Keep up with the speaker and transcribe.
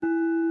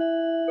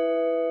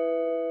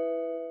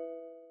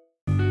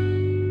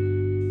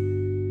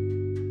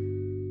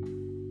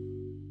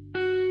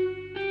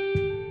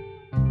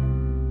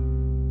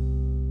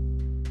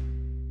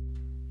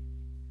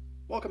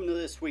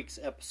this week's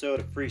episode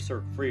of Free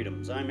Circle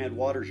Freedoms. I'm Ed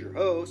Waters, your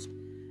host,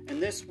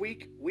 and this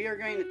week we are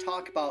going to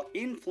talk about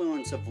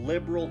influence of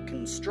liberal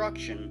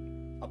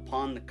construction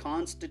upon the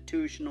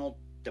constitutional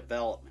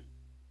development.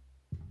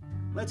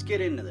 Let's get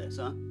into this,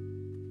 huh?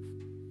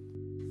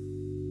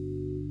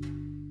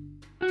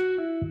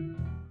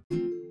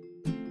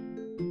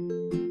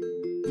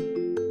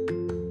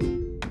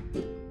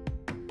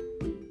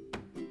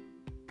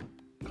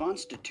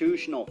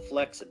 Constitutional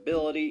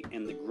flexibility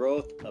and the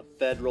growth of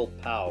federal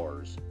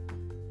powers.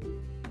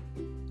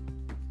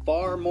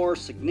 Far more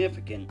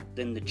significant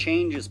than the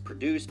changes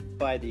produced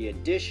by the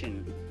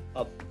addition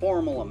of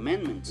formal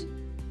amendments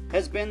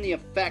has been the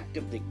effect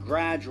of the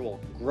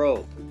gradual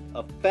growth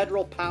of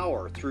federal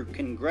power through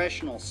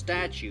congressional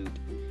statute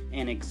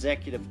and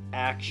executive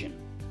action.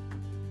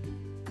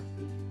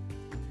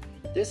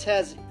 This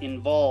has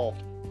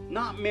involved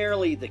not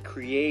merely the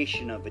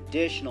creation of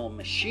additional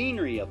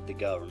machinery of the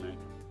government,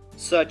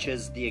 such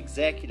as the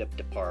executive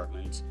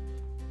departments,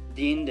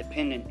 the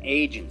independent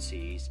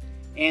agencies,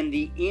 and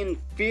the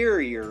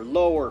inferior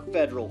lower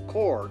federal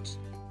courts,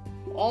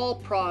 all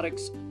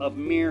products of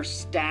mere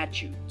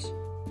statutes,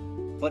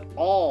 but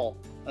all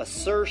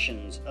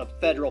assertions of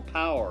federal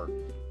power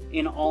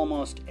in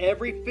almost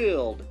every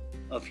field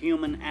of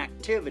human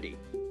activity.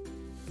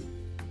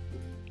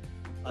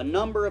 A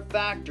number of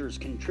factors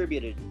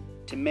contributed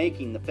to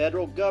making the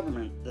federal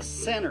government the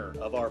center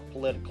of our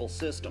political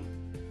system.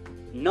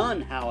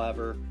 None,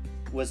 however,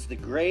 was the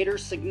greater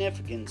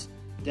significance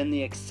than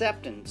the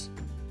acceptance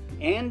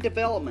and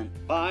development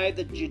by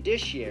the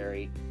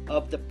judiciary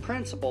of the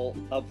principle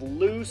of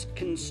loose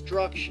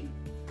construction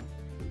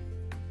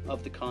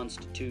of the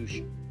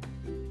Constitution.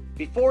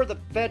 Before the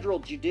federal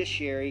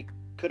judiciary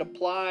could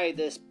apply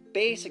this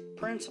basic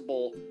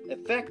principle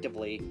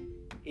effectively,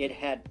 it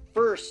had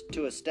first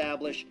to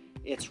establish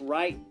its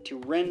right to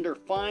render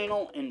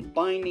final and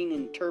binding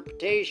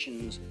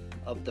interpretations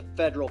of the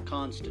federal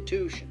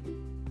Constitution.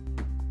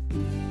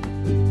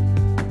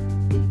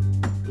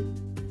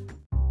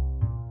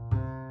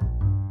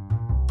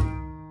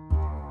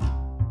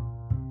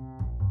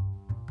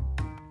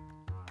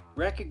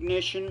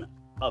 Recognition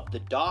of the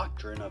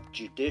doctrine of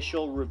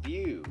judicial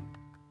review.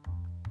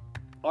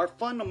 Our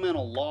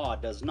fundamental law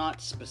does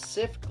not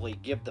specifically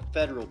give the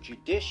federal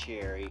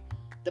judiciary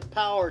the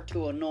power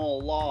to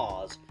annul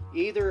laws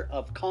either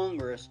of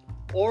Congress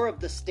or of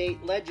the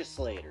state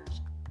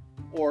legislators,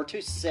 or to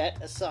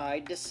set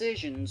aside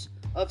decisions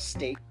of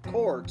state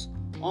courts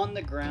on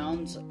the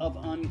grounds of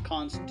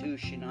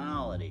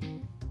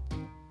unconstitutionality.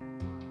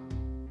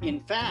 In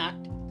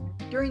fact,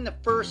 during the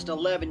first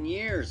 11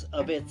 years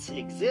of its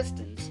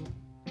existence,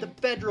 the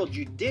federal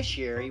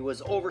judiciary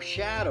was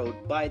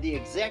overshadowed by the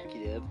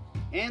executive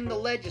and the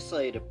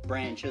legislative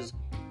branches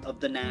of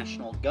the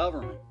national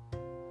government.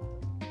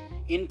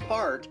 In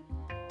part,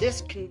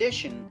 this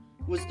condition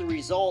was the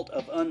result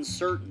of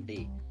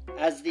uncertainty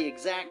as the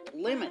exact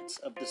limits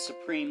of the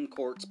Supreme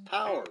Court's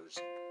powers,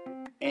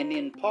 and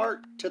in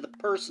part to the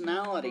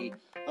personality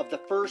of the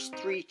first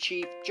three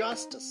Chief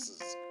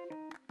Justices.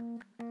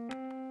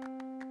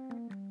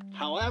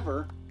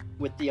 However,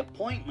 with the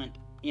appointment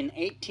in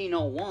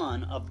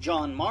 1801 of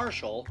John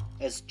Marshall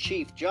as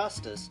Chief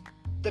Justice,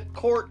 the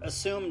court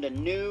assumed a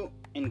new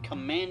and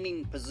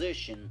commanding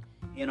position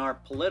in our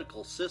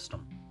political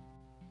system.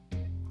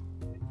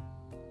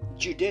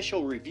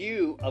 Judicial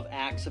review of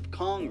acts of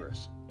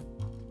Congress.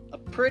 A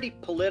pretty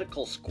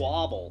political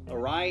squabble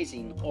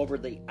arising over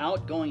the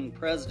outgoing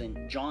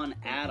President John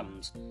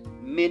Adams'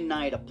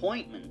 midnight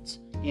appointments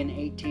in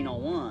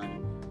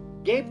 1801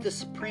 gave the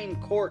Supreme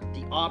Court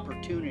the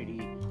opportunity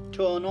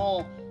to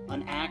annul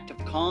an act of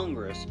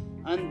Congress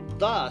and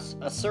thus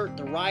assert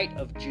the right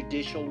of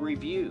judicial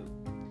review.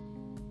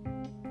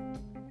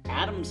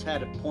 Adams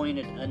had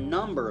appointed a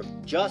number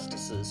of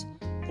justices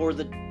for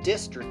the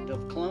District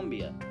of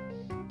Columbia.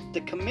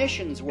 The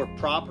commissions were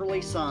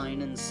properly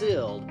signed and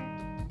sealed,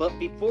 but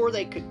before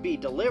they could be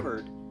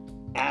delivered,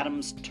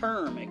 Adams'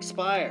 term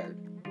expired.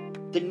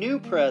 The new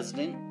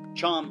president,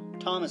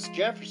 Thomas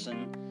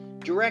Jefferson,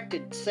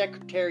 directed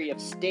Secretary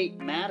of State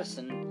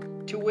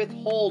Madison to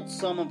withhold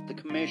some of the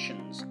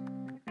commissions.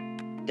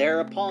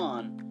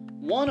 Thereupon,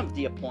 one of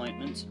the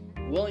appointments,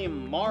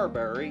 William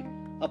Marbury,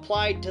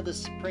 applied to the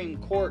Supreme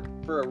Court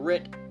for a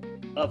writ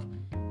of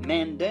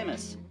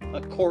mandamus,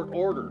 a court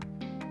order,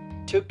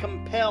 to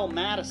compel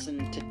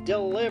Madison to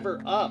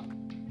deliver up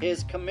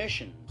his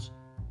commissions.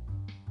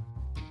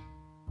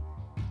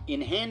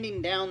 In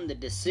handing down the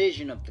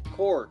decision of the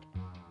court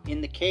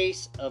in the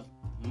case of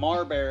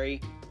Marbury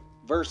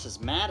versus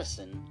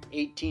Madison,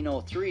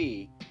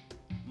 1803,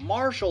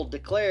 Marshall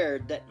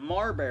declared that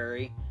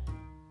Marbury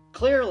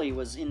clearly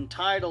was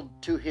entitled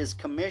to his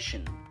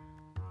commission,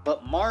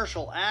 but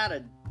Marshall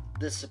added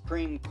the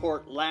Supreme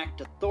Court lacked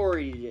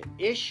authority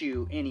to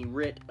issue any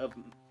writ of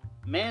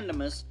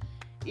mandamus,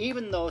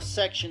 even though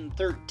Section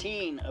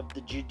 13 of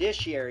the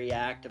Judiciary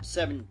Act of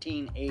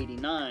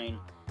 1789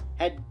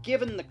 had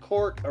given the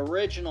court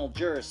original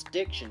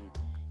jurisdiction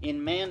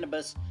in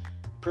mandamus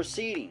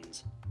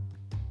proceedings.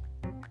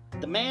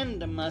 The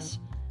mandamus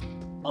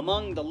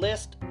Among the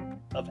list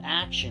of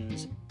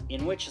actions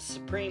in which a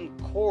Supreme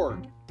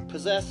Court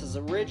possesses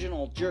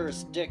original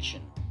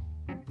jurisdiction,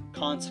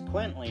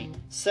 consequently,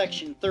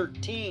 Section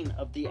 13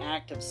 of the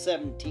Act of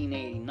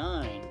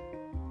 1789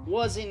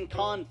 was in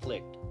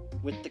conflict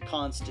with the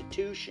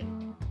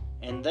Constitution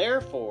and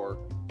therefore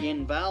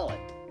invalid.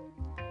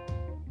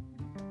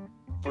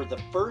 For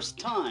the first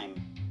time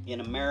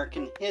in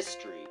American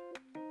history,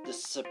 the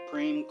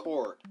Supreme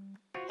Court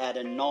had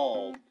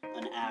annulled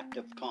an act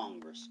of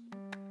Congress.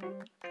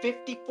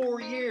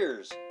 54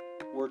 years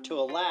were to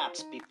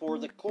elapse before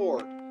the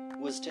court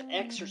was to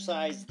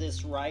exercise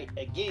this right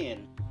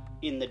again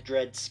in the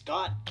Dred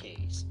Scott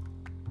case.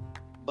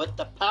 But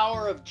the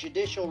power of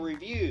judicial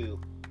review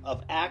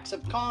of acts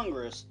of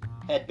Congress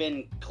had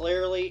been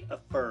clearly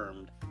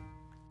affirmed.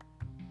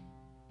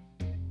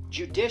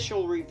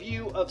 Judicial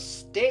review of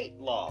state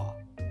law.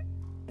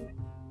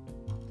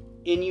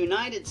 In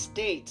United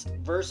States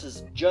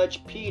versus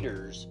Judge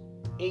Peters,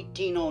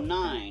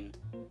 1809,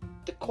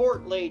 the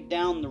court laid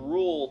down the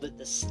rule that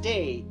the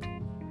state,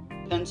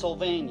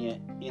 Pennsylvania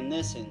in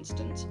this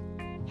instance,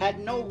 had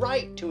no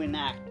right to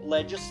enact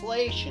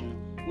legislation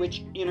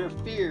which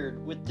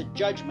interfered with the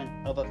judgment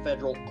of a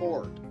federal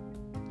court.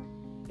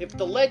 If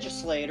the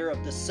legislator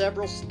of the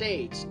several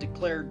states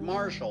declared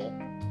martial,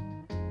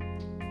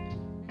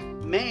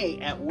 may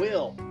at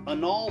will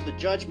annul the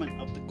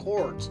judgment of the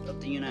courts of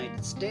the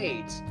United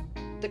States,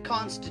 the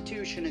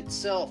Constitution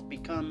itself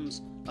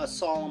becomes a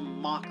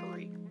solemn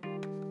mockery.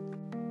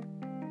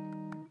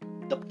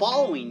 The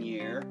following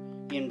year,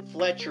 in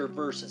Fletcher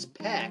versus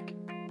Peck,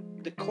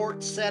 the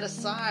court set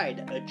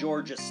aside a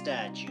Georgia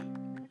statute.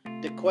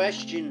 The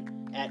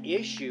question at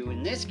issue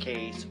in this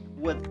case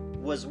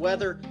was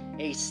whether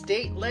a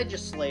state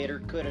legislator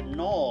could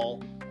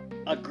annul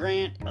a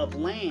grant of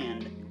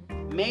land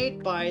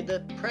made by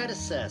the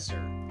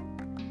predecessor,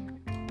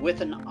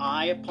 with an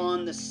eye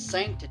upon the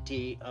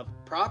sanctity of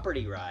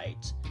property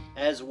rights,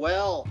 as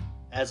well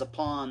as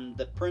upon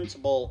the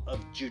principle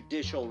of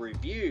judicial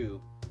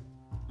review.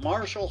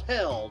 Marshall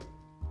held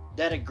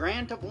that a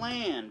grant of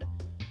land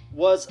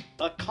was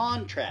a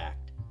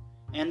contract,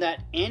 and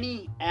that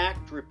any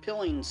act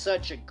repealing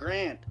such a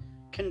grant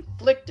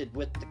conflicted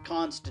with the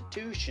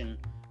Constitution,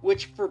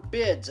 which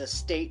forbids a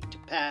state to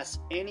pass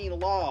any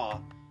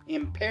law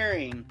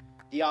impairing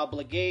the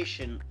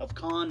obligation of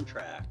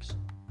contracts.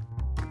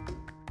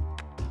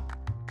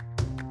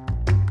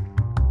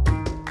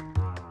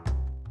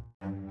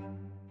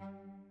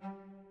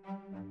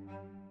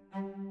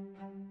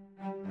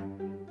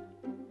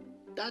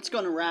 That's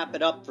going to wrap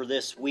it up for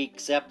this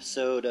week's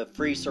episode of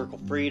Free Circle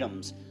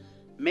Freedoms.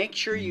 Make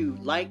sure you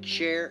like,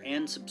 share,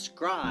 and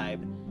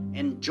subscribe,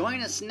 and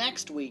join us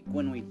next week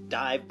when we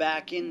dive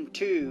back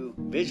into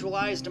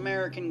Visualized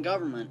American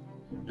Government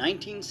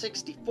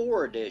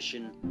 1964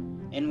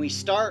 edition, and we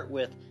start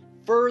with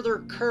further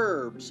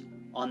curbs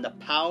on the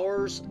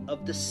powers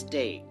of the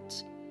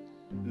states.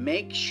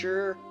 Make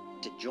sure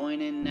to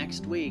join in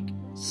next week,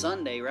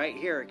 Sunday, right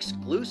here,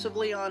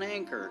 exclusively on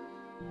Anchor.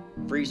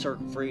 Free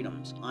Circle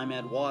Freedoms. I'm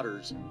Ed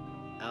Waters,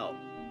 out.